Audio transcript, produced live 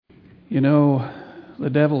You know, the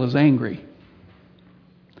devil is angry.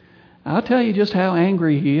 I'll tell you just how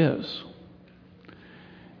angry he is.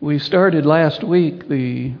 We started last week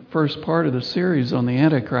the first part of the series on the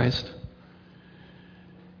Antichrist.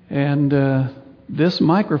 And this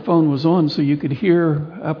microphone was on so you could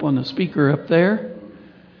hear up on the speaker up there.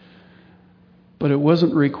 But it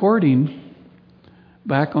wasn't recording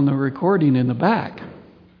back on the recording in the back.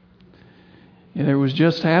 And there was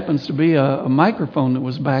just happens to be a microphone that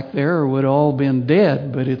was back there, or would all been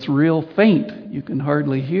dead, but it's real faint. You can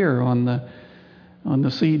hardly hear on the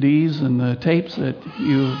CDs and the tapes that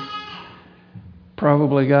you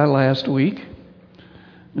probably got last week.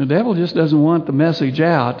 The devil just doesn't want the message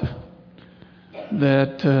out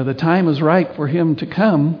that the time is right for him to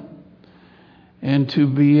come and to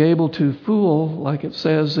be able to fool, like it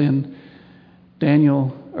says in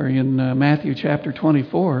Daniel or in Matthew chapter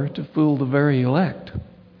 24, to fool the very elect.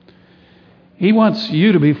 He wants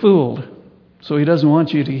you to be fooled, so he doesn't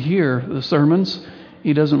want you to hear the sermons.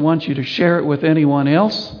 He doesn't want you to share it with anyone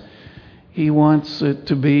else. He wants it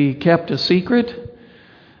to be kept a secret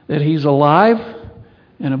that he's alive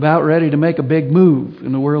and about ready to make a big move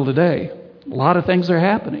in the world today. A lot of things are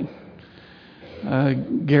happening.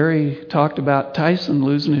 Gary talked about Tyson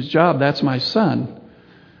losing his job. That's my son.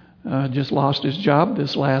 Just lost his job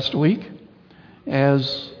this last week,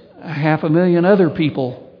 as 500,000 other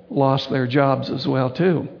people lost their jobs as well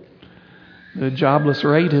too. The jobless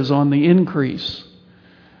rate is on the increase.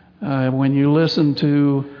 When you listen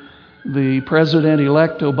to the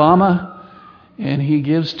President-elect Obama, and he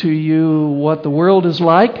gives to you what the world is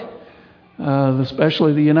like,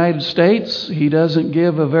 especially the United States, he doesn't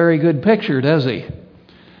give a very good picture, does he?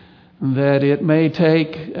 That it may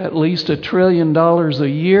take at least $1 trillion a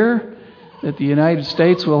year that the United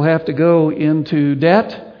States will have to go into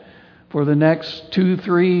debt for the next 2,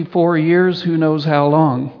 3, 4 years, who knows how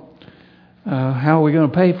long. How are we going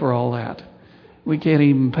to pay for all that? We can't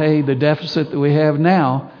even pay the deficit that we have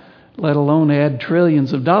now, let alone add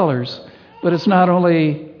trillions of dollars. But it's not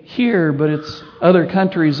only here, but it's other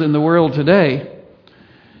countries in the world today.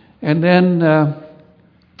 And then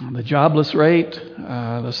the jobless rate,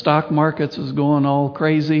 the stock markets is going all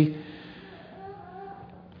crazy.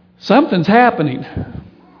 Something's happening.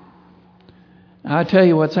 I tell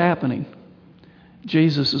you what's happening.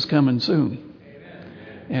 Jesus is coming soon.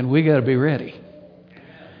 And we got to be ready.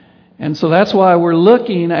 And so that's why we're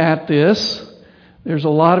looking at this. There's a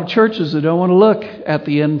lot of churches that don't want to look at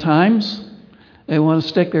the end times. They want to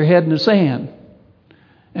stick their head in the sand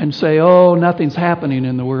and say, oh, nothing's happening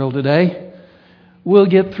in the world today. We'll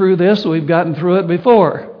get through this. We've gotten through it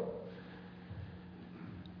before.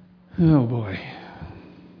 Oh, boy.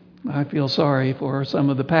 I feel sorry for some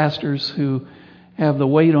of the pastors who have the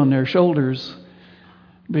weight on their shoulders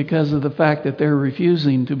because of the fact that they're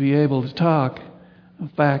refusing to be able to talk the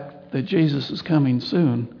fact that Jesus is coming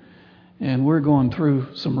soon. And we're going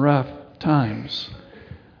through some rough times.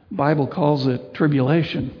 The Bible calls it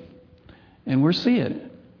tribulation. And we're seeing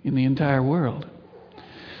it in the entire world.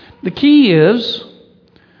 The key is,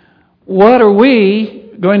 what are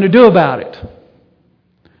we going to do about it?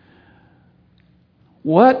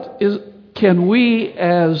 Can we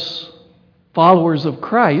as followers of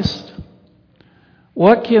Christ,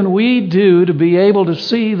 what can we do to be able to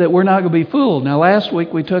see that we're not going to be fooled? Now, last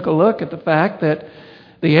week we took a look at the fact that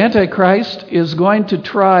the Antichrist is going to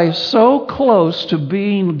try so close to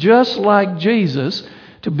being just like Jesus,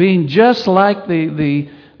 to being just like the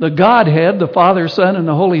Godhead, the Father, Son, and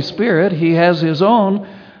the Holy Spirit. He has his own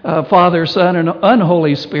Father, Son, and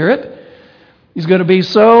unholy Spirit. He's going to be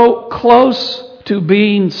so close to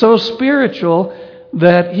being so spiritual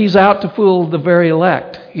that he's out to fool the very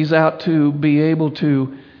elect. He's out to be able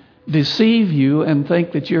to deceive you and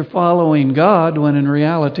think that you're following God when in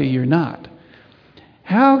reality you're not.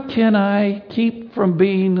 How can I keep from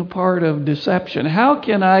being a part of deception? How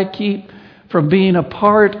can I keep from being a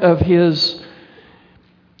part of his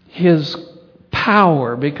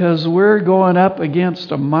power? Because we're going up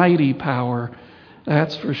against a mighty power,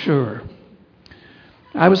 that's for sure.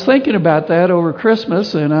 I was thinking about that over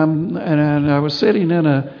Christmas, and I was sitting in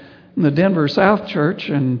the Denver South Church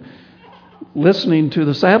and listening to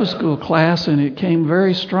the Sabbath school class, and it came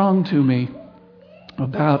very strong to me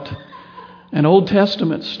about an Old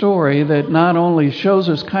Testament story that not only shows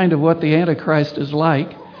us kind of what the Antichrist is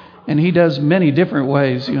like, and he does many different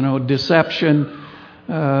ways, deception.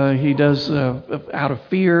 He does out of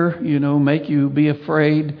fear, make you be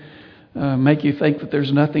afraid, make you think that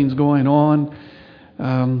there's nothing's going on.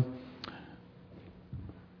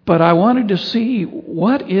 But I wanted to see,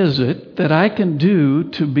 what is it that I can do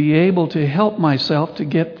to be able to help myself to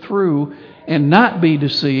get through and not be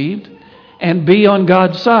deceived and be on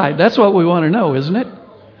God's side? That's what we want to know, isn't it?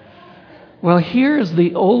 Well, here's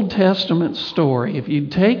the Old Testament story. If you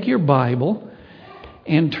take your Bible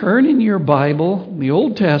and turn in your Bible, the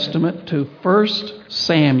Old Testament, to 1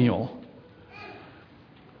 Samuel.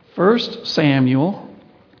 1 Samuel,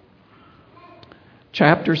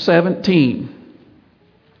 chapter 17.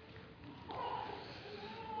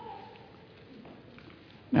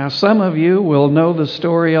 Now, some of you will know the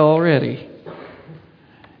story already,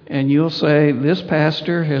 and you'll say, this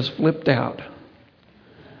pastor has flipped out.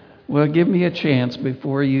 Well, give me a chance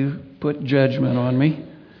before you put judgment on me.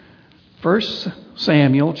 1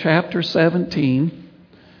 Samuel chapter 17,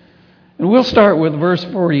 and we'll start with verse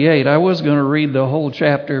 48. I was going to read the whole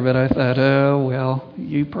chapter, but I thought, oh, well,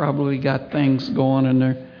 you probably got things going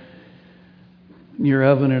in your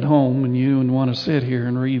oven at home, and you wouldn't want to sit here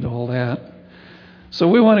and read all that. So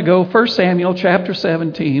we want to go 1 Samuel chapter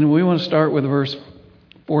 17, and we want to start with verse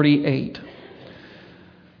 48.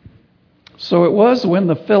 So it was when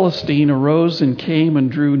the Philistine arose and came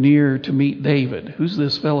and drew near to meet David. Who's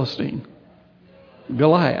this Philistine?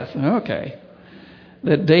 Goliath. Okay.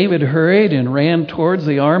 That David hurried and ran towards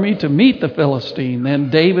the army to meet the Philistine. Then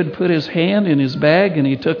David put his hand in his bag and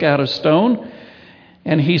he took out a stone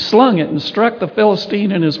and he slung it and struck the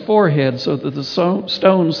Philistine in his forehead so that the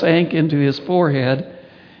stone sank into his forehead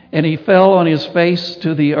and he fell on his face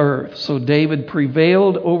to the earth. So David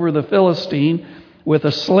prevailed over the Philistine with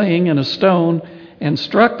a sling and a stone, and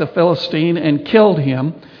struck the Philistine and killed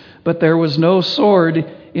him. But there was no sword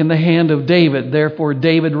in the hand of David. Therefore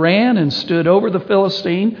David ran and stood over the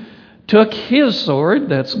Philistine, took his sword,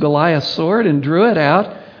 that's Goliath's sword, and drew it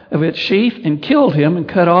out of its sheath and killed him and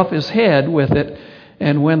cut off his head with it.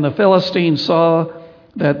 And when the Philistines saw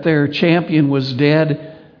that their champion was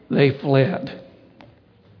dead, they fled.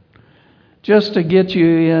 Just to get you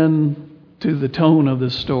in to the tone of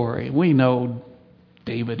the story, we know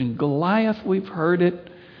David and Goliath, we've heard it,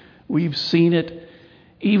 we've seen it.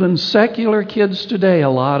 Even secular kids today, a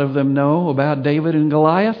lot of them know about David and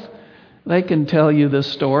Goliath. They can tell you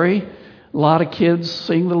this story. A lot of kids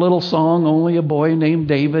sing the little song, Only a Boy Named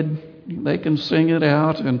David. They can sing it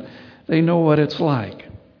out and they know what it's like.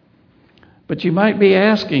 But you might be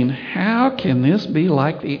asking, how can this be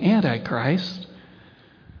like the Antichrist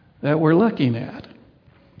that we're looking at?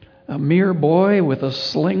 A mere boy with a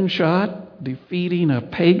slingshot defeating a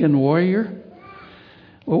pagan warrior?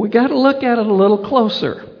 Well, we got to look at it a little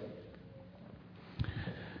closer.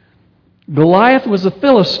 Goliath was a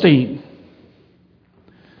Philistine.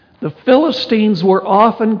 The Philistines were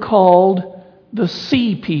often called the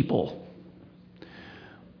sea people.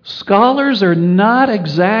 Scholars are not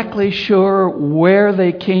exactly sure where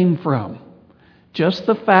they came from. Just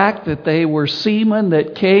the fact that they were seamen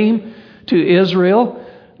that came to Israel.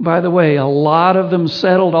 By the way, a lot of them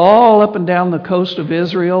settled all up and down the coast of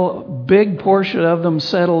Israel. A big portion of them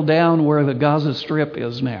settled down where the Gaza Strip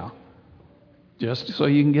is now. Just so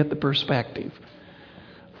you can get the perspective.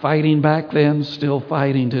 Fighting back then, still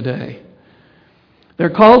fighting today. They're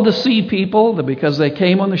called the sea people because they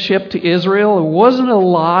came on the ship to Israel. There wasn't a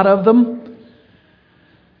lot of them.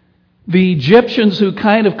 The Egyptians who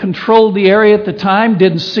kind of controlled the area at the time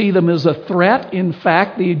didn't see them as a threat. In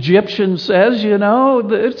fact, the Egyptian says,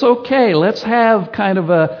 it's okay. Let's have kind of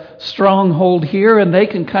a stronghold here and they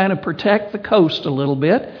can kind of protect the coast a little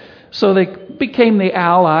bit. So they became the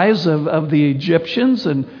allies of the Egyptians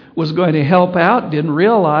and was going to help out. Didn't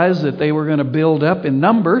realize that they were going to build up in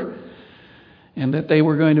number and that they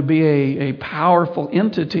were going to be a powerful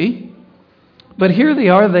entity. But here they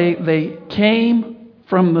are. They came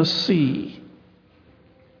from the sea.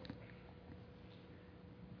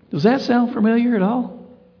 Does that sound familiar at all?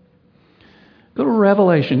 Go to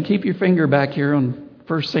Revelation. Keep your finger back here on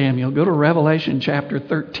 1 Samuel. Go to Revelation chapter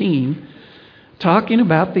 13, talking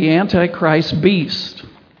about the Antichrist beast.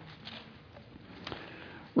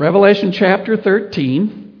 Revelation chapter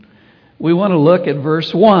 13, we want to look at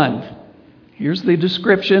verse 1. Here's the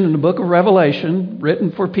description in the book of Revelation,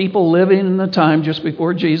 written for people living in the time just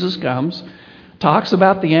before Jesus comes. Talks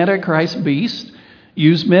about the Antichrist beast.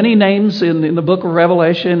 Used many names in the book of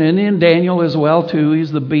Revelation and in Daniel as well too.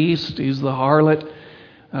 He's the beast. He's the harlot.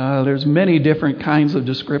 There's many different kinds of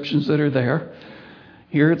descriptions that are there.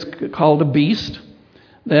 Here it's called a beast.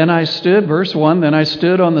 Then I stood, verse 1, then I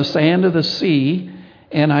stood on the sand of the sea,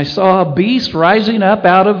 and I saw a beast rising up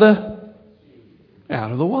out of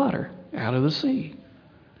the water, out of the sea,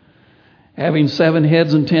 having 7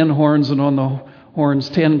 heads and 10 horns, and on the horns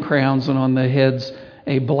 10 crowns, and on the heads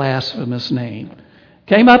a blasphemous name.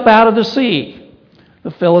 Came up out of the sea.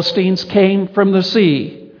 The Philistines came from the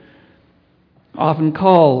sea. Often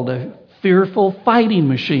called a fearful fighting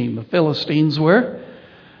machine, the Philistines were.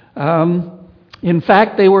 In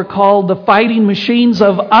fact, they were called the fighting machines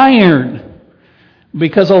of iron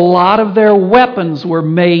because a lot of their weapons were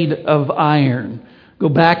made of iron. Go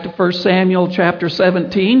back to 1 Samuel chapter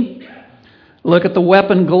 17. Look at the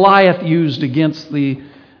weapon Goliath used against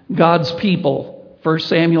God's people. 1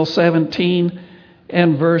 Samuel 17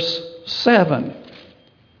 and verse 7.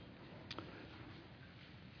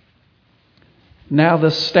 Now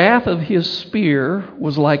the staff of his spear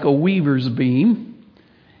was like a weaver's beam,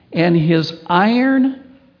 and his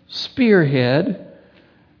iron spearhead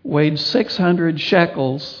weighed 600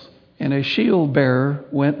 shekels, and a shield bearer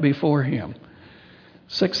went before him.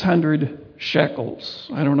 600 shekels.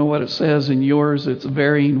 I don't know what it says in yours. It's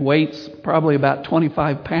varying weights, probably about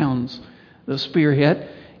 25 pounds, the spearhead.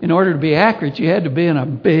 In order to be accurate, you had to be a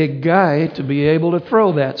big guy to be able to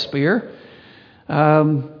throw that spear.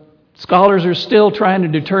 Scholars are still trying to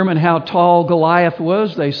determine how tall Goliath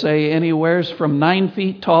was. They say anywhere from 9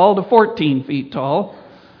 feet tall to 14 feet tall.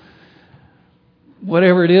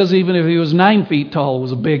 Whatever it is, even if he was 9 feet tall,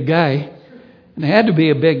 was a big guy. And it had to be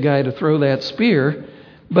a big guy to throw that spear.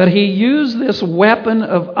 But he used this weapon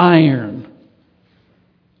of iron.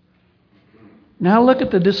 Now look at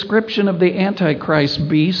the description of the Antichrist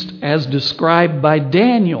beast as described by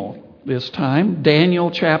Daniel this time. Daniel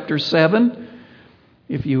chapter 7.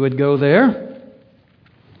 If you would go there.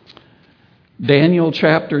 Daniel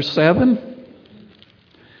chapter 7,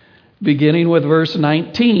 beginning with verse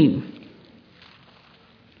 19.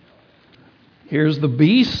 Here's the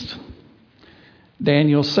beast.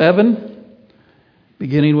 Daniel 7,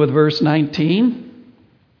 beginning with verse 19.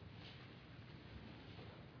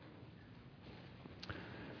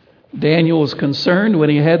 Daniel was concerned when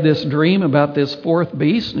he had this dream about this fourth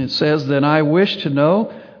beast, and it says, "Then I wished to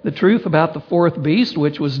know the truth about the fourth beast,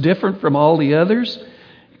 which was different from all the others,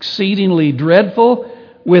 exceedingly dreadful,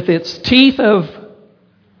 with its teeth of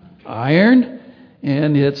iron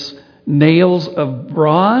and its nails of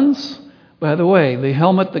bronze." By the way, the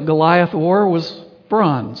helmet that Goliath wore was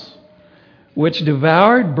bronze, which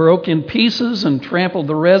devoured, broke in pieces, and trampled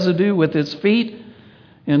the residue with its feet,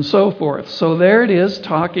 and so forth. So there it is,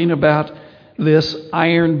 talking about this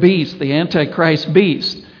iron beast, the Antichrist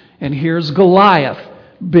beast. And here's Goliath.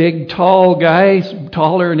 Big, tall guy,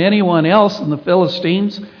 taller than anyone else in the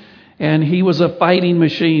Philistines. And he was a fighting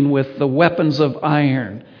machine with the weapons of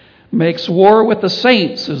iron. Makes war with the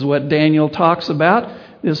saints is what Daniel talks about.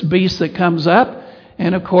 This beast that comes up.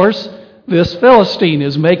 And of course, this Philistine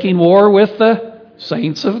is making war with the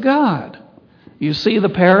saints of God. You see the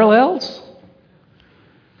parallels?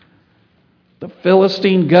 The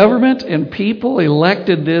Philistine government and people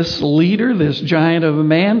elected this leader, this giant of a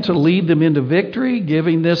man, to lead them into victory,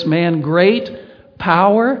 giving this man great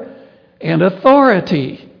power and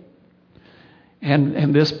authority.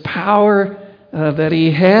 And this power that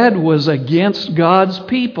he had was against God's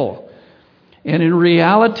people. And in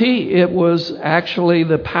reality, it was actually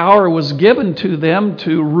the power was given to them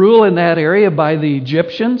to rule in that area by the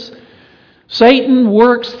Egyptians. Satan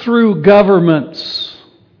works through governments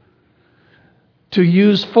to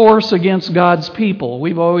use force against God's people.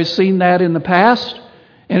 We've always seen that in the past,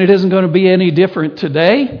 and it isn't going to be any different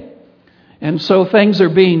today. And so things are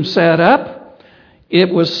being set up.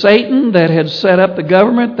 It was Satan that had set up the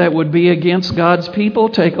government that would be against God's people.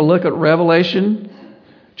 Take a look at Revelation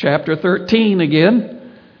chapter 13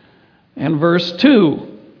 again, and verse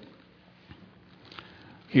 2.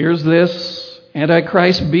 Here's this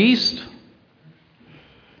Antichrist beast.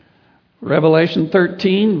 Revelation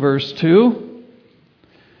 13, verse 2.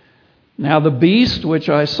 Now the beast which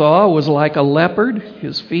I saw was like a leopard.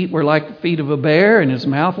 His feet were like the feet of a bear, and his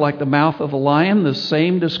mouth like the mouth of a lion. The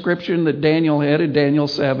same description that Daniel had in Daniel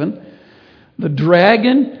 7. The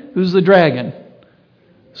dragon, who's the dragon?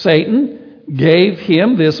 Satan, gave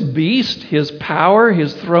him, this beast, his power,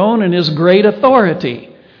 his throne, and his great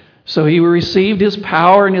authority. So he received his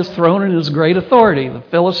power and his throne and his great authority. The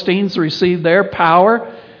Philistines received their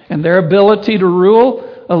power and their ability to rule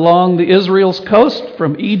along the Israel's coast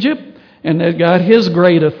from Egypt. And they got his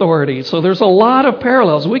great authority. So there's a lot of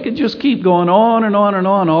parallels. We could just keep going on and on and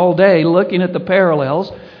on all day looking at the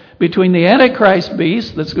parallels between the Antichrist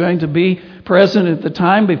beast that's going to be present at the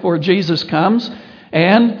time before Jesus comes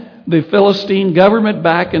and the Philistine government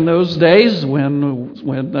back in those days when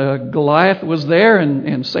Goliath was there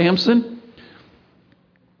and Samson.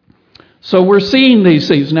 So we're seeing these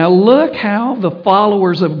things. Now look how the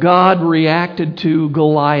followers of God reacted to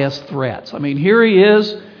Goliath's threats. I mean, here he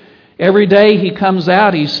is. Every day he comes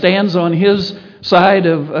out, he stands on his side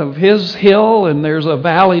of his hill, and there's a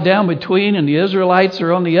valley down between, and the Israelites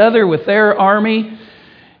are on the other with their army.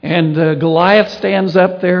 And Goliath stands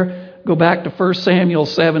up there. Go back to 1 Samuel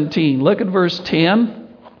 17. Look at verse 10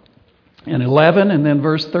 and 11, and then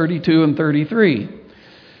verse 32 and 33.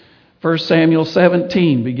 1 Samuel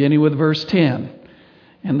 17, beginning with verse 10.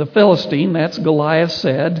 And the Philistine, that's Goliath,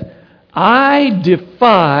 said, I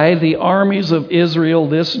defy the armies of Israel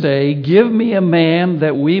this day. Give me a man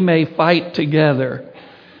that we may fight together.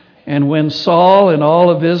 And when Saul and all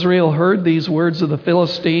of Israel heard these words of the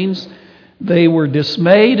Philistines, they were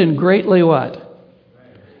dismayed and greatly what?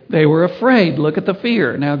 They were afraid. Look at the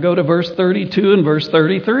fear. Now go to verse 32 and verse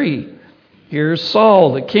 33. Here's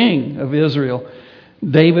Saul, the king of Israel.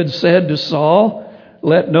 David said to Saul,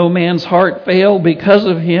 let no man's heart fail. Because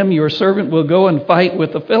of him, your servant will go and fight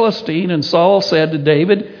with the Philistine. And Saul said to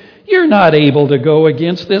David, you're not able to go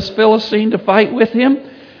against this Philistine to fight with him,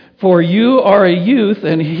 for you are a youth,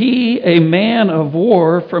 and he a man of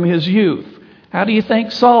war from his youth. How do you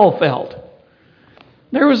think Saul felt?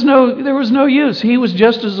 There was no use. He was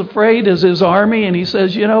just as afraid as his army, and he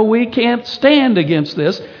says, we can't stand against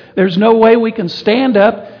this. There's no way we can stand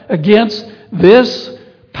up against this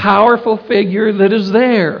powerful figure that is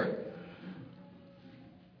there.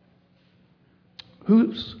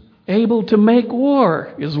 Who's able to make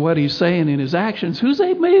war is what he's saying in his actions. Who's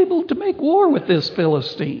able to make war with this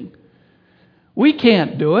Philistine? We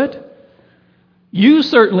can't do it. You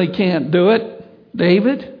certainly can't do it,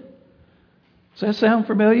 David. Does that sound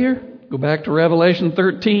familiar? Go back to Revelation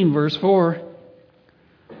 13, verse 4.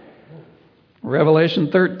 Revelation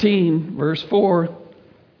 13, verse 4.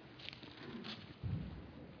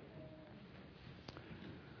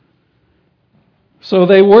 So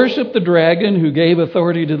they worshiped the dragon who gave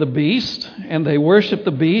authority to the beast, and they worshiped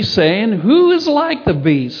the beast, saying, who is like the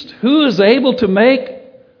beast? Who is able to make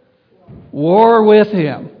war with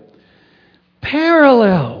him?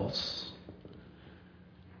 Parallels.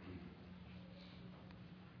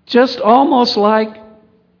 Just almost like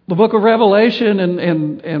the book of Revelation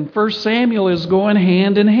and 1 Samuel is going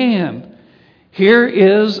hand in hand. Here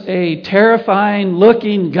is a terrifying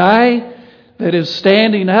looking guy that is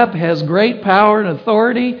standing up, has great power and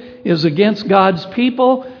authority, is against God's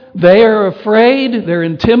people. They are afraid. They're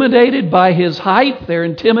intimidated by his height. They're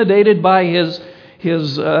intimidated by his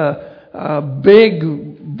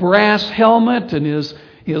big brass helmet and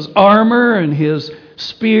his armor and his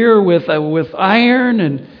spear with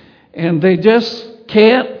iron, and they just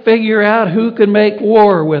can't figure out who can make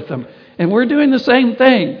war with them. And we're doing the same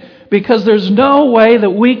thing, because there's no way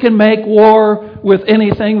that we can make war with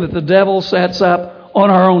anything that the devil sets up on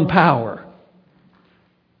our own power.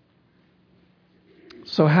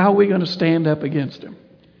 So how are we going to stand up against him?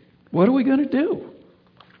 What are we going to do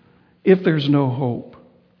if there's no hope?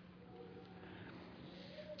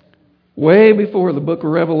 Way before the book of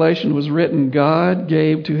Revelation was written, God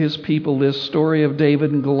gave to his people this story of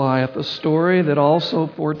David and Goliath, a story that also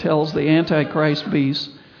foretells the Antichrist beast.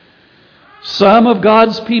 Some of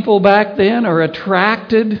God's people back then are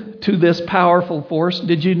attracted to this powerful force.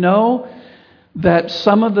 Did you know that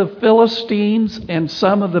some of the Philistines and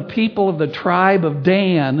some of the people of the tribe of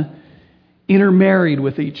Dan intermarried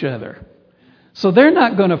with each other? So they're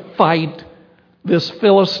not going to fight this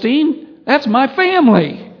Philistine. That's my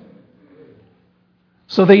family.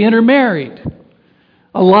 So they intermarried.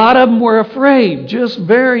 A lot of them were afraid, just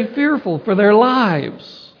very fearful for their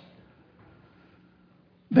lives.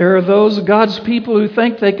 There are those God's people who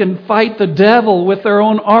think they can fight the devil with their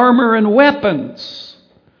own armor and weapons.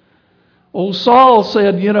 Old Saul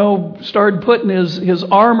said, started putting his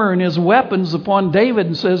armor and his weapons upon David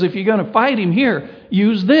and says, if you're going to fight him here,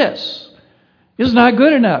 use this. It's not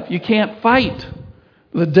good enough. You can't fight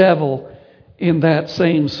the devil in that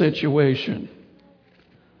same situation.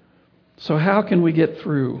 So how can we get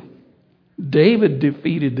through? David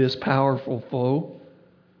defeated this powerful foe.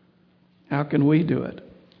 How can we do it?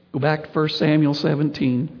 Go back to 1 Samuel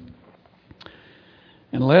 17.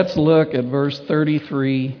 And let's look at verse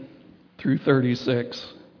 33 through 36.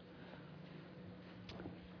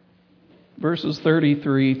 Verses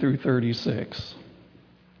 33 through 36.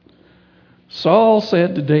 Saul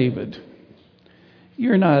said to David,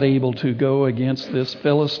 you're not able to go against this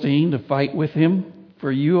Philistine to fight with him,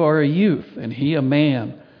 for you are a youth, and he a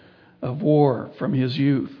man of war from his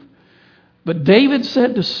youth. But David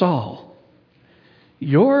said to Saul,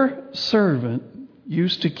 your servant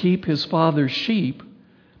used to keep his father's sheep,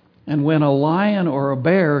 and when a lion or a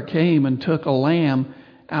bear came and took a lamb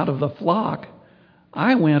out of the flock,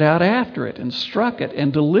 I went out after it and struck it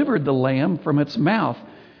and delivered the lamb from its mouth.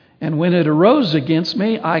 And when it arose against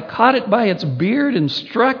me, I caught it by its beard and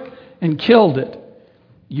struck and killed it.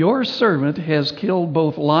 Your servant has killed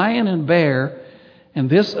both lion and bear, And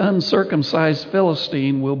this uncircumcised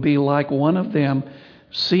Philistine will be like one of them,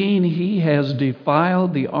 seeing he has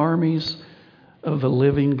defiled the armies of the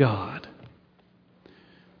living God.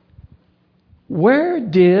 Where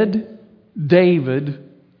did David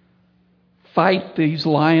fight these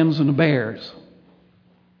lions and bears?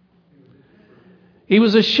 He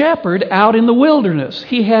was a shepherd out in the wilderness.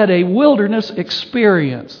 He had a wilderness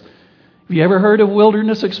experience. Have you ever heard of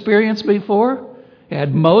wilderness experience before? You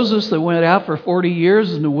had Moses that went out for 40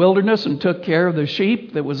 years in the wilderness and took care of the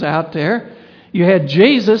sheep that was out there. You had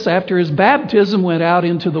Jesus, after his baptism, went out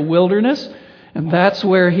into the wilderness, and that's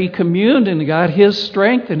where he communed and got his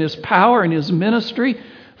strength and his power and his ministry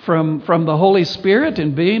from the Holy Spirit.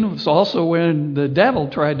 And being was also when the devil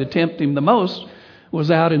tried to tempt him the most, was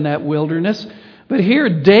out in that wilderness. But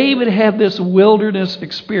here David had this wilderness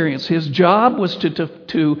experience. His job was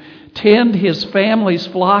to tend his family's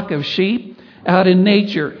flock of sheep out in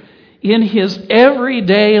nature. In his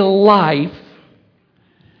everyday life,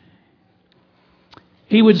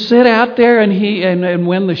 he would sit out there and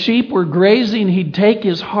when the sheep were grazing, he'd take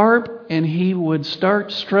his harp and he would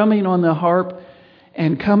start strumming on the harp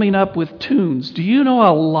and coming up with tunes. Do you know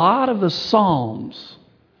a lot of the Psalms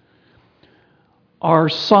are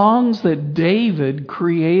songs that David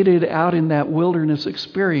created out in that wilderness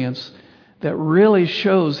experience that really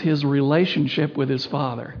shows his relationship with his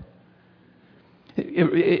Father?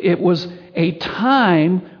 It was a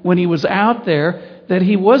time when he was out there that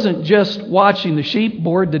he wasn't just watching the sheep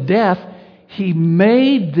bored to death. He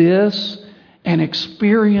made this an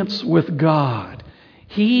experience with God.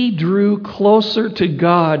 He drew closer to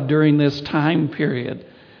God during this time period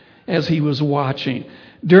as he was watching.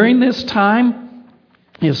 During this time,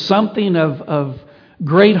 if something of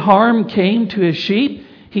great harm came to his sheep,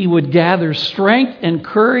 he would gather strength and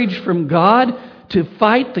courage from God to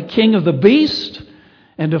fight the king of the beast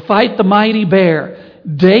and to fight the mighty bear.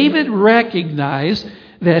 David recognized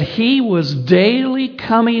that he was daily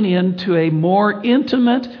coming into a more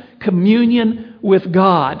intimate communion with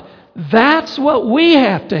God. That's what we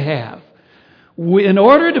have to have. In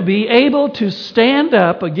order to be able to stand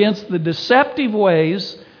up against the deceptive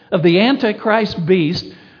ways of the Antichrist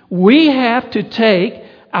beast, we have to take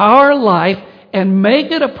our life and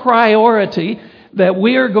make it a priority that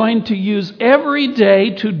we are going to use every day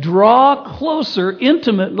to draw closer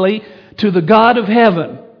intimately to the God of heaven.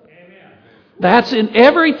 Amen. That's in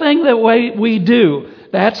everything that we do.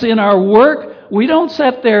 That's in our work. We don't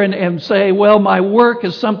sit there and say, well, my work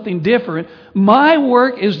is something different. My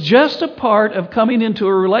work is just a part of coming into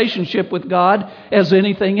a relationship with God as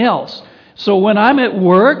anything else. So when I'm at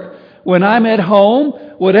work, when I'm at home,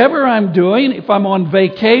 whatever I'm doing, if I'm on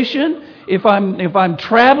vacation, if I'm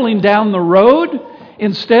traveling down the road,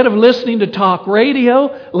 instead of listening to talk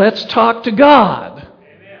radio, let's talk to God.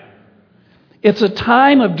 Amen. It's a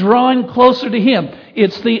time of drawing closer to Him.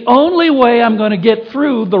 It's the only way I'm going to get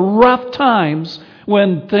through the rough times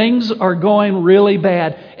when things are going really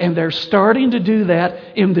bad. And they're starting to do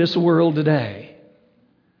that in this world today.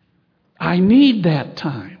 I need that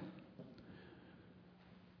time.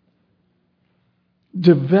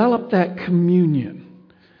 Develop that communion.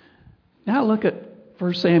 Now look at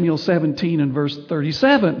 1 Samuel 17 and verse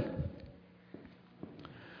 37.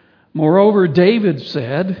 Moreover, David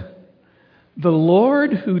said, "The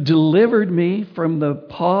Lord who delivered me from the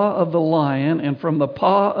paw of the lion and from the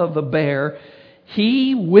paw of the bear,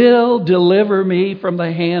 He will deliver me from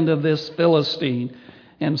the hand of this Philistine."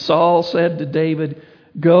 And Saul said to David,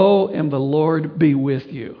 "Go, and the Lord be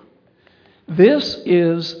with you." This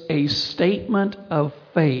is a statement of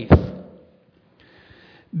faith.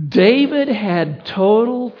 David had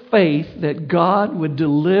total faith that God would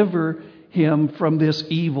deliver him from this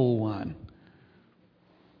evil one.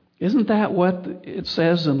 Isn't that what it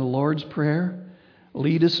says in the Lord's Prayer?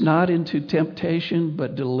 Lead us not into temptation,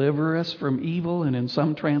 but deliver us from evil. And in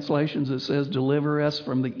some translations it says, deliver us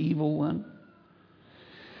from the evil one.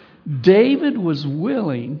 David was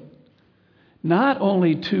willing not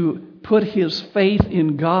only to put his faith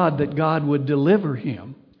in God that God would deliver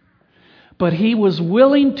him, but he was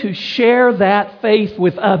willing to share that faith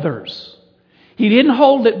with others. He didn't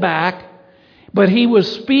hold it back, but he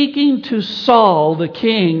was speaking to Saul, the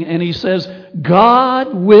king, and he says,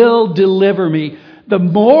 God will deliver me. The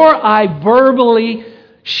more I verbally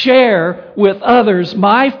share with others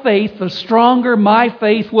my faith, the stronger my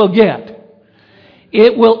faith will get.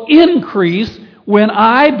 It will increase when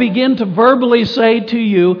I begin to verbally say to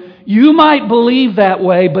you, you might believe that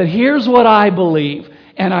way, but here's what I believe.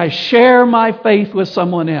 And I share my faith with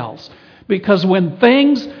someone else. Because when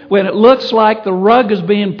it looks like the rug is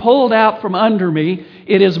being pulled out from under me,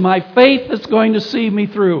 it is my faith that's going to see me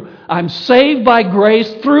through. I'm saved by grace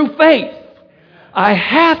through faith. I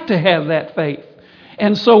have to have that faith.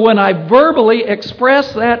 And so when I verbally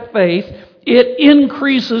express that faith, it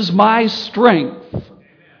increases my strength.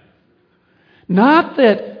 Not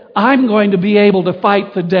that I'm going to be able to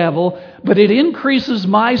fight the devil, but it increases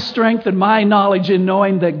my strength and my knowledge in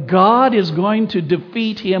knowing that God is going to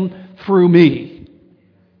defeat him through me.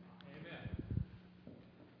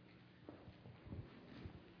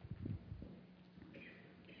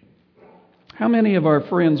 How many of our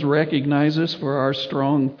friends recognize us for our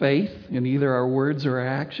strong faith in either our words or our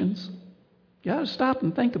actions? You ought to stop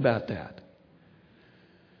and think about that.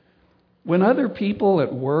 When other people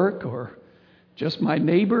at work or just my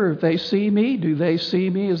neighbor, if they see me, do they see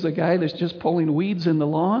me as the guy that's just pulling weeds in the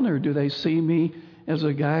lawn, or do they see me as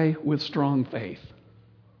a guy with strong faith?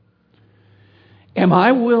 Am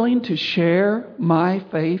I willing to share my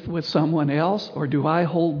faith with someone else, or do I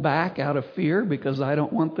hold back out of fear because I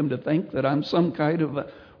don't want them to think that I'm some kind of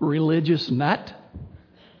a religious nut?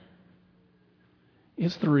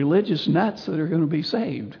 It's the religious nuts that are going to be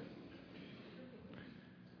saved.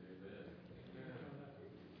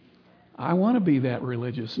 I want to be that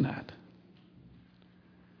religious nut.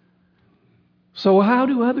 So how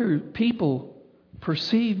do other people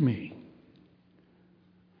perceive me?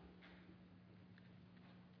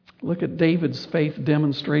 Look at David's faith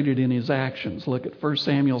demonstrated in his actions. Look at 1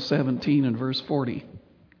 Samuel 17 and verse 40.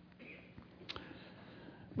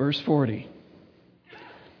 Verse 40.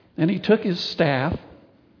 And he took his staff,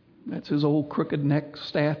 that's his old crooked neck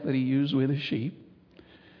staff that he used with his sheep,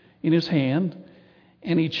 in his hand,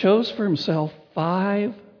 and he chose for himself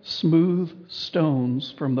 5 smooth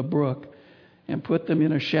stones from the brook and put them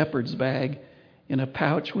in a shepherd's bag in a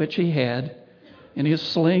pouch which he had, and his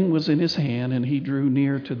sling was in his hand, and he drew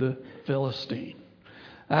near to the Philistine.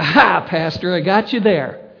 Aha, Pastor, I got you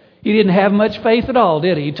there. He didn't have much faith at all,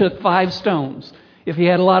 did he? He took 5 stones. If he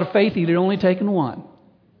had a lot of faith, he'd have only taken 1.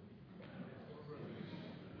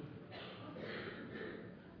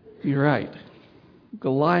 You're right.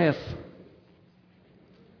 Goliath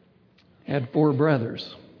had 4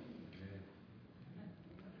 brothers.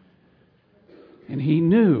 And he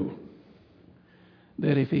knew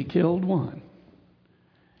that if he killed one,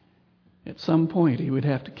 at some point he would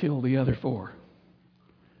have to kill the other 4.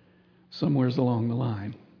 Somewheres along the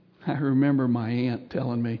line. I remember my aunt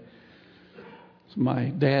telling me, my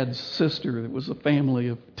dad's sister, it was a family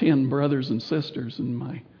of 10 brothers and sisters,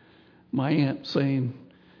 and my aunt saying,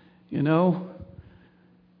 you know,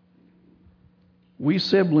 we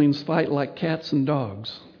siblings fight like cats and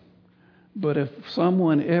dogs. But if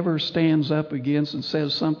someone ever stands up against and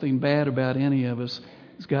says something bad about any of us,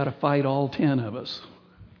 he's got to fight all 10 of us.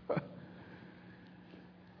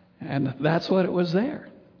 And that's what it was there.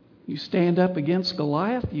 You stand up against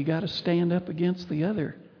Goliath, you got to stand up against the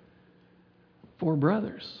other 4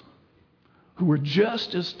 brothers who were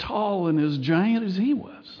just as tall and as giant as he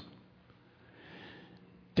was.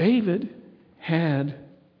 David had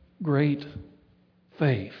great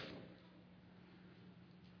faith.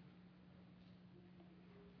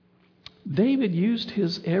 David used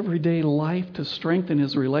his everyday life to strengthen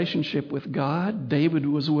his relationship with God. David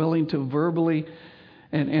was willing to verbally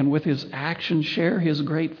and with his actions share his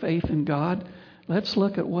great faith in God. Let's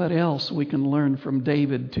look at what else we can learn from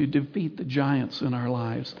David to defeat the giants in our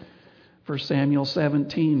lives. 1 Samuel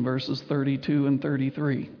 17, verses 32 and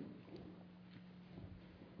 33.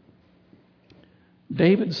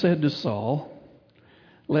 David said to Saul,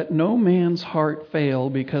 "Let no man's heart fail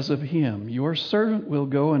because of him. Your servant will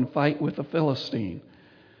go and fight with the Philistine."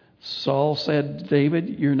 Saul said to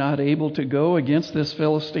David, "You're not able to go against this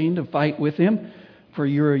Philistine to fight with him, for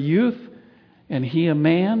you're a youth, and he a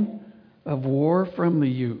man of war from the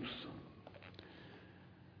youth."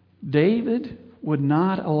 David would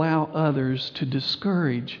not allow others to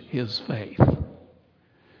discourage his faith.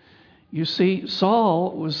 You see,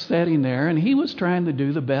 Saul was sitting there, and he was trying to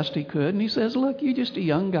do the best he could. And he says, look, you're just a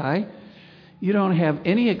young guy. You don't have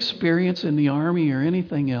any experience in the army or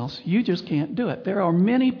anything else. You just can't do it. There are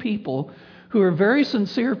many people who are very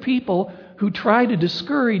sincere people who try to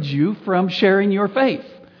discourage you from sharing your faith,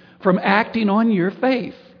 from acting on your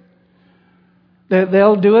faith.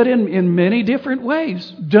 They'll do it in many different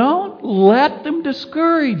ways. Don't let them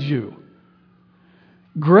discourage you.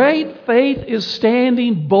 Great faith is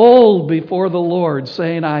standing bold before the Lord,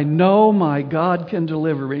 saying, I know my God can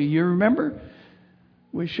deliver me. You remember?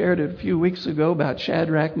 We shared it a few weeks ago about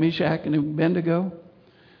Shadrach, Meshach, and Abednego.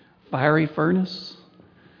 Fiery furnace.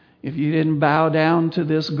 If you didn't bow down to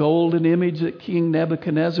this golden image that King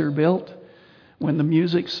Nebuchadnezzar built, when the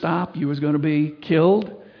music stopped, you was going to be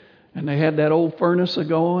killed. And they had that old furnace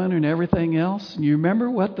going and everything else. And you remember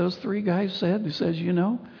what those three guys said? They says,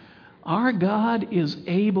 our God is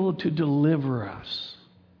able to deliver us.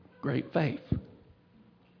 Great faith.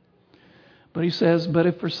 But he says, but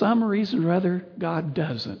if for some reason or other God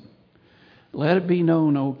doesn't, let it be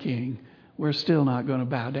known, O King, we're still not going to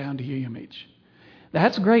bow down to your image.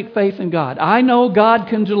 That's great faith in God. I know God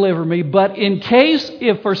can deliver me, but in case,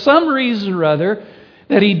 if for some reason or other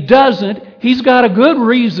that He doesn't, He's got a good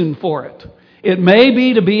reason for it. It may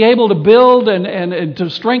be to be able to build and to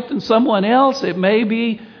strengthen someone else. It may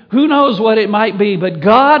be, who knows what it might be, but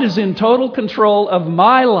God is in total control of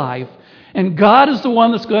my life, and God is the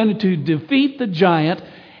one that's going to defeat the giant,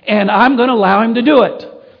 and I'm going to allow Him to do it.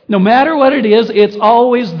 No matter what it is, it's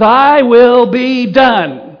always Thy will be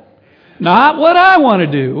done. Not what I want to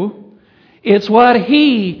do. It's what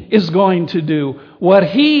He is going to do. What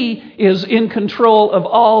He is in control of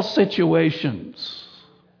all situations.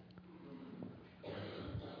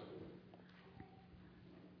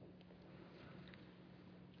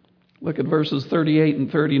 Look at verses 38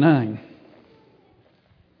 and 39.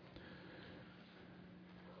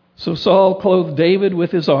 So Saul clothed David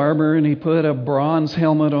with his armor, and he put a bronze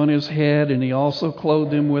helmet on his head, and he also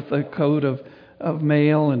clothed him with a coat of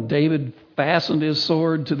mail. And David fastened his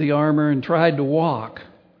sword to the armor and tried to walk,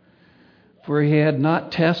 for he had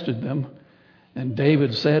not tested them. And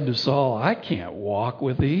David said to Saul, I can't walk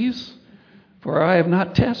with these, for I have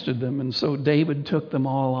not tested them. And so David took them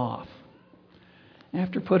all off.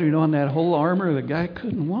 After putting on that whole armor, the guy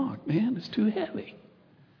couldn't walk. Man, it's too heavy.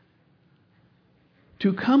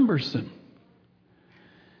 Too cumbersome.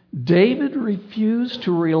 David refused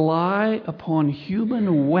to rely upon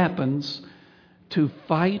human weapons to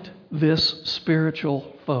fight this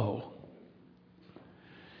spiritual foe.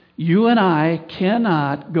 You and I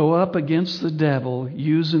cannot go up against the devil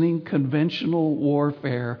using conventional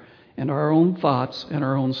warfare and our own thoughts and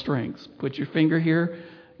our own strengths. Put your finger here.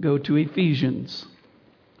 Go to Ephesians.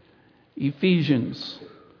 Ephesians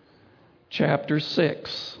chapter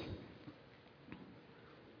 6.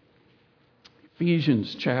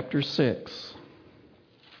 Ephesians chapter 6.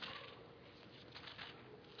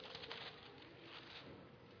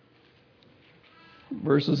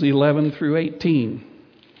 Verses 11 through 18.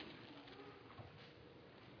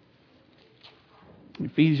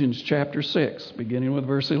 Ephesians chapter 6, beginning with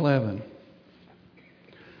verse 11.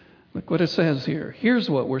 Look what it says here. Here's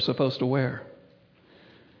what we're supposed to wear.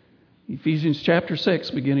 Ephesians chapter 6,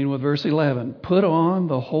 beginning with verse 11. Put on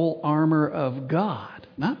the whole armor of God,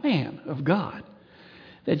 not man, of God,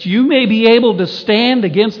 that you may be able to stand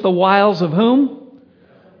against the wiles of whom?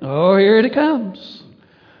 Oh, here it comes.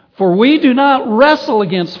 For we do not wrestle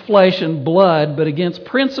against flesh and blood, but against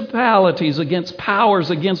principalities, against powers,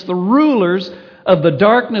 against the rulers of the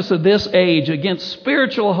darkness of this age, against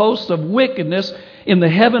spiritual hosts of wickedness in the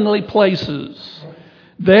heavenly places.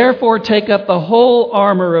 Therefore take up the whole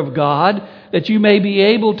armor of God, that you may be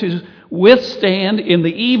able to withstand in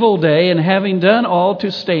the evil day, and having done all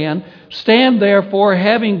to stand. Stand therefore,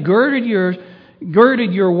 having girded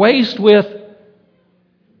your waist with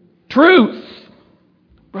truth.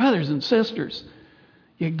 Brothers and sisters,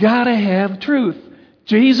 you got to have truth.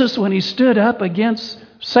 Jesus, when He stood up against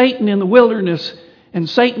Satan in the wilderness, and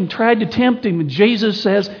Satan tried to tempt Him, and Jesus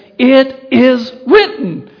says, it is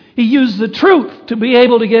written. He used the truth to be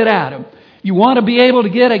able to get at him. You want to be able to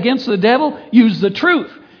get against the devil? Use the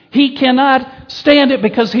truth. He cannot stand it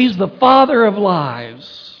because he's the father of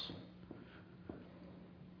lies.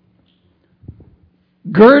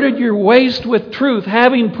 Girded your waist with truth,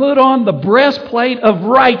 having put on the breastplate of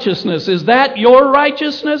righteousness. Is that your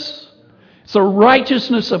righteousness? It's the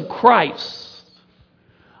righteousness of Christ.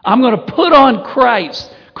 I'm going to put on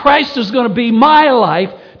Christ. Christ is going to be my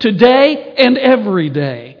life today and every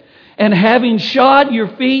day. And having shod your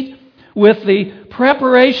feet with the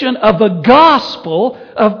preparation of the gospel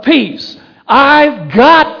of peace. I've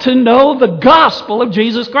got to know the gospel of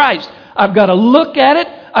Jesus Christ. I've got to look at it.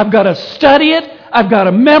 I've got to study it. I've got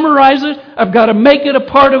to memorize it. I've got to make it a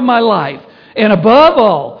part of my life. And above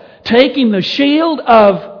all, taking the shield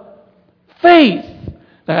of faith.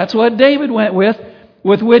 That's what David went with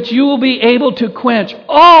which you will be able to quench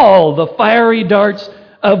all the fiery darts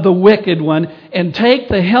of the wicked one, and take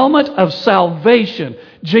the helmet of salvation.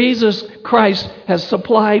 Jesus Christ has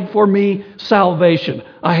supplied for me salvation.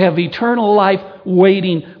 I have eternal life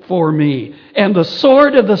waiting for me. And the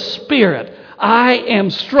sword of the Spirit. I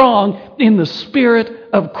am strong in the Spirit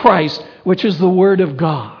of Christ, which is the Word of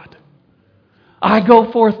God. I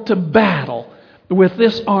go forth to battle with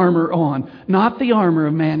this armor on, not the armor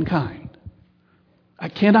of mankind. I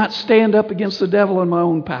cannot stand up against the devil in my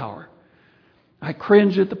own power. I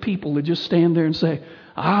cringe at the people that just stand there and say,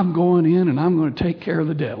 I'm going in and I'm going to take care of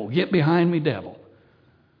the devil. Get behind me, devil.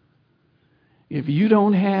 If you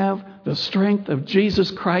don't have the strength of Jesus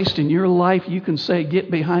Christ in your life, you can say, get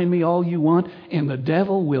behind me all you want, and the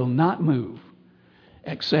devil will not move,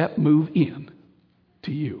 except move in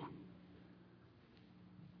to you.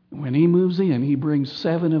 When he moves in, he brings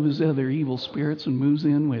 7 of his other evil spirits and moves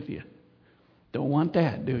in with you. Don't want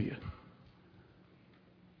that, do you?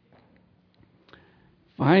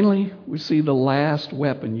 Finally, we see the last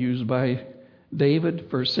weapon used by David,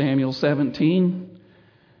 1 Samuel 17,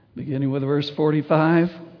 beginning with verse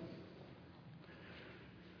 45.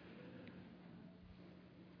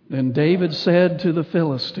 Then David said to the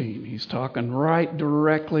Philistine, he's talking right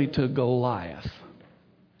directly to Goliath,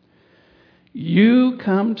 you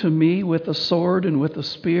come to me with a sword and with a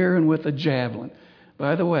spear and with a javelin.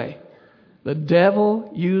 By the way, the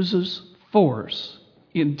devil uses force,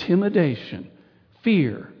 intimidation,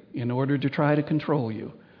 fear in order to try to control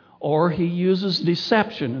you. Or he uses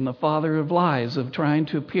deception and the father of lies of trying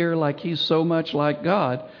to appear like he's so much like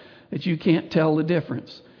God that you can't tell the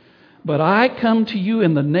difference. But I come to you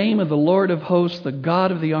in the name of the Lord of hosts, the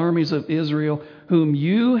God of the armies of Israel, whom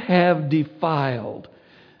you have defiled.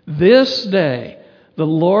 This day the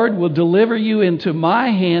Lord will deliver you into my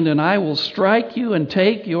hand, and I will strike you and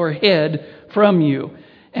take your head from you.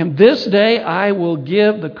 And this day I will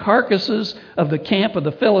give the carcasses of the camp of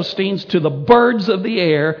the Philistines to the birds of the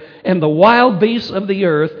air and the wild beasts of the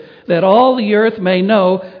earth, that all the earth may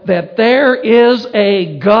know that there is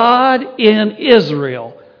a God in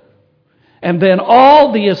Israel. And then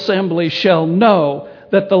all the assembly shall know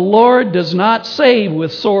that the Lord does not save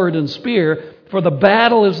with sword and spear, for the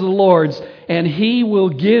battle is the Lord's, and He will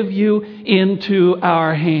give you into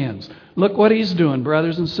our hands. Look what He's doing,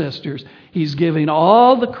 brothers and sisters. He's giving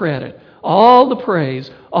all the credit, all the praise,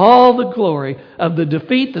 all the glory of the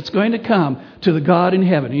defeat that's going to come to the God in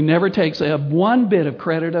heaven. He never takes one bit of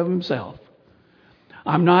credit of Himself.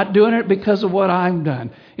 I'm not doing it because of what I've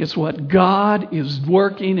done. It's what God is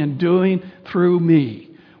working and doing through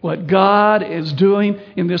me. What God is doing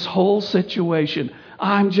in this whole situation.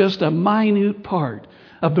 I'm just a minute part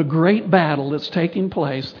of the great battle that's taking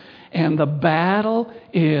place. And the battle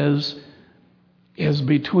is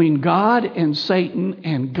between God and Satan,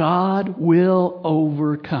 and God will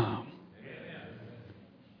overcome.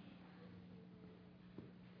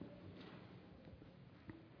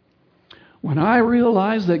 When I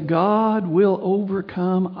realize that God will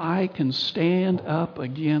overcome, I can stand up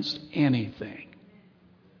against anything.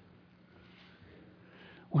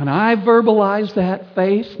 When I verbalize that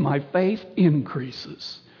faith, my faith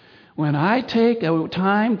increases. When I take a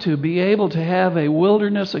time to be able to have a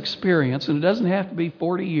wilderness experience, and it doesn't have to be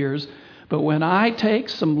 40 years, but when I take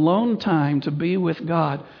some lone time to be with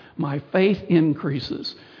God, my faith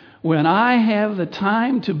increases. When I have the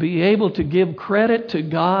time to be able to give credit to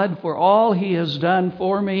God for all He has done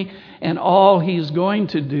for me and all He's going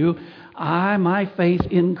to do, my faith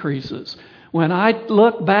increases. When I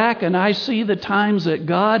look back and I see the times that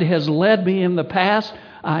God has led me in the past,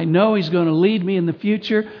 I know He's going to lead me in the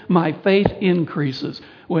future, my faith increases.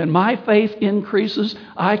 When my faith increases,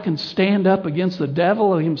 I can stand up against the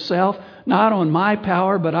devil himself, not on my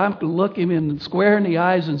power, but I can look him square in the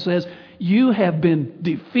eyes and says, you have been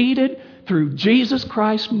defeated through Jesus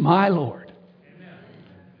Christ, my Lord.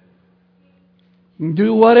 Amen.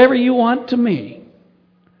 Do whatever you want to me.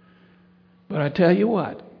 But I tell you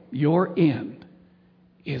what, your end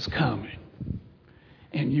is coming.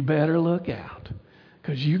 And you better look out,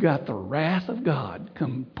 because you got the wrath of God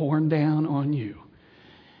come pouring down on you.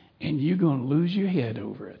 And you're going to lose your head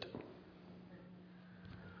over it.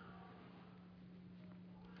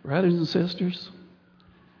 Brothers and sisters,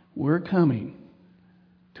 we're coming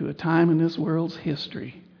to a time in this world's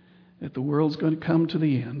history that the world's going to come to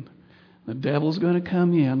the end. The devil's going to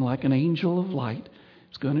come in like an angel of light.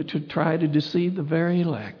 He's going to try to deceive the very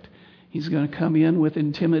elect. He's going to come in with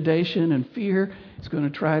intimidation and fear. He's going to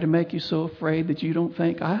try to make you so afraid that you don't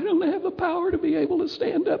think, I don't have the power to be able to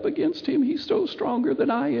stand up against him. He's so stronger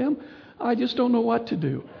than I am. I just don't know what to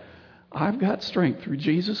do. I've got strength through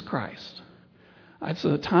Jesus Christ. It's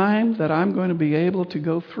a time that I'm going to be able to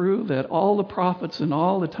go through that all the prophets and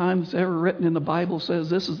all the times ever written in the Bible says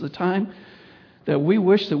this is the time that we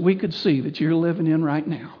wish that we could see that you're living in right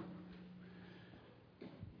now.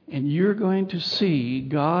 And you're going to see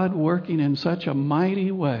God working in such a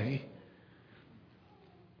mighty way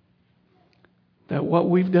that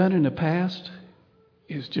what we've done in the past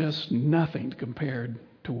is just nothing compared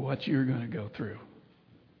to what you're going to go through.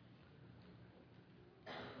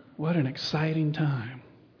 What an exciting time.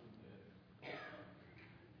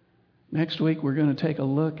 Next week, we're going to take a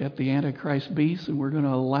look at the Antichrist beast, and we're going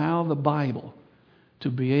to allow the Bible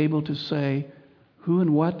to be able to say who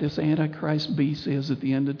and what this Antichrist beast is at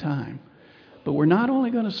the end of time. But we're not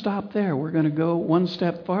only going to stop there. We're going to go one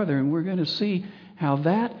step farther, and we're going to see how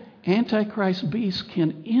that Antichrist beast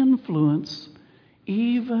can influence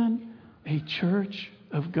even a church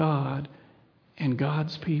of God and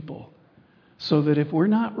God's people. So that if we're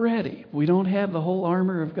not ready, we don't have the whole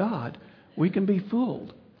armor of God, we can be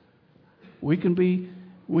fooled. We can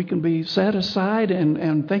be set aside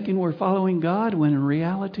and thinking we're following God when in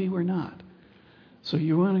reality we're not. So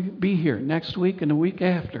you want to be here next week and the week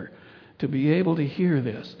after to be able to hear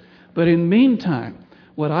this. But in the meantime,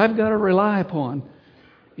 what I've got to rely upon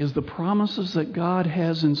is the promises that God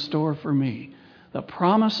has in store for me. The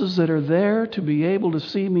promises that are there to be able to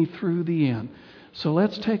see me through the end. So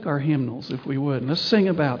let's take our hymnals, if we would. Let's sing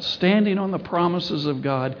about standing on the promises of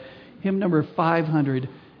God. Hymn number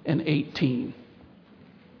 518.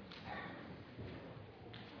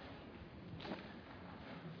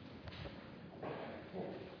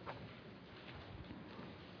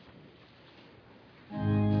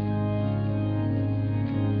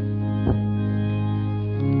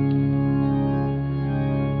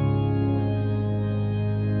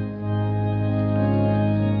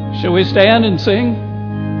 Shall we stand and sing?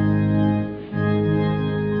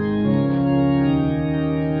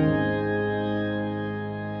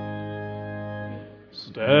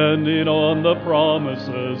 Standing on the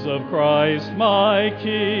promises of Christ my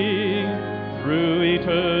King, through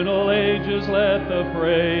eternal ages let the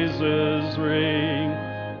praises ring.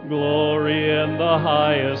 Glory in the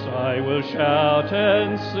highest I will shout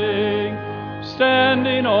and sing,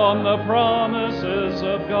 standing on the promises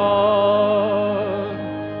of God.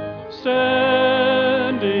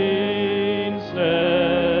 Standing,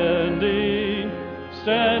 standing,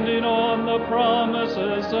 standing on the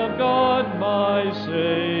promises of God my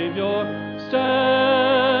Savior.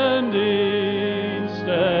 Standing,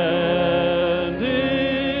 standing,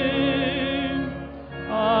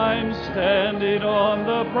 I'm standing on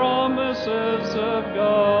the promises of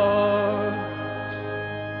God.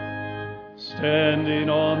 Standing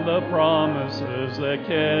on the promises that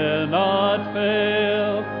cannot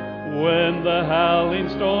fail, when the howling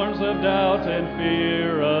storms of doubt and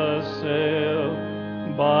fear assail,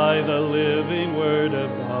 by the living word of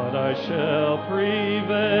God I shall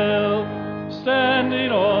prevail, standing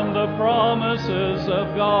on the promises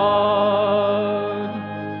of God.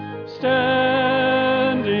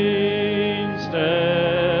 Standing,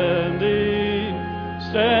 standing,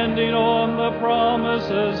 standing on the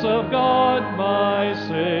promises of God my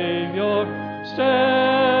Savior.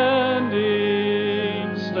 Standing,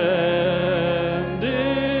 standing,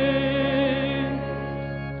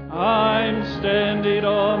 I'm standing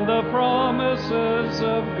on the promises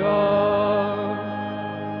of God.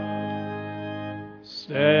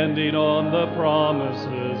 Standing on the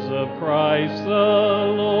promises of Christ the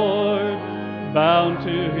Lord, bound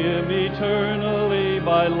to Him eternally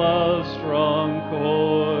by love's strong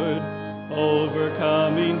cord,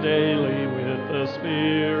 overcoming daily with the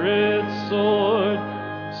Spirit's sword,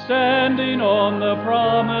 standing on the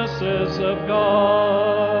promises of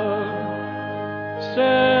God.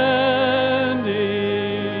 Standing,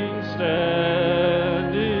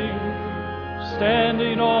 standing,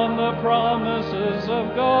 standing on the promises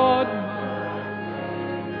of God.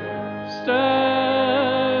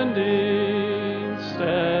 Standing,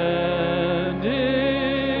 standing,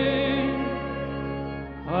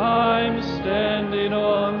 I'm standing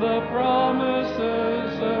on the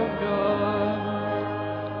promises of God.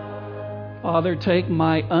 Father, take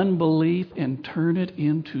my unbelief and turn it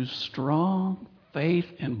into strong faith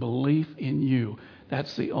and belief in you.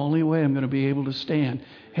 That's the only way I'm going to be able to stand.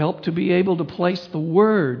 Help to be able to place the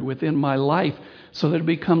Word within my life so that it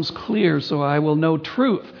becomes clear, so I will know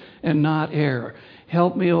truth and not error.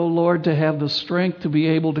 Help me, O Lord, to have the strength to be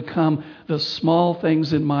able to come the small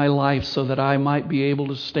things in my life so that I might be able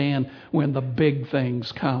to stand when the big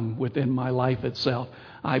things come within my life itself.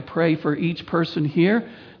 I pray for each person here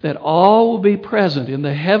that all will be present in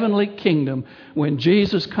the heavenly kingdom when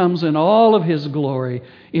Jesus comes in all of His glory.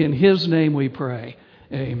 In His name we pray.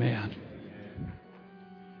 Amen.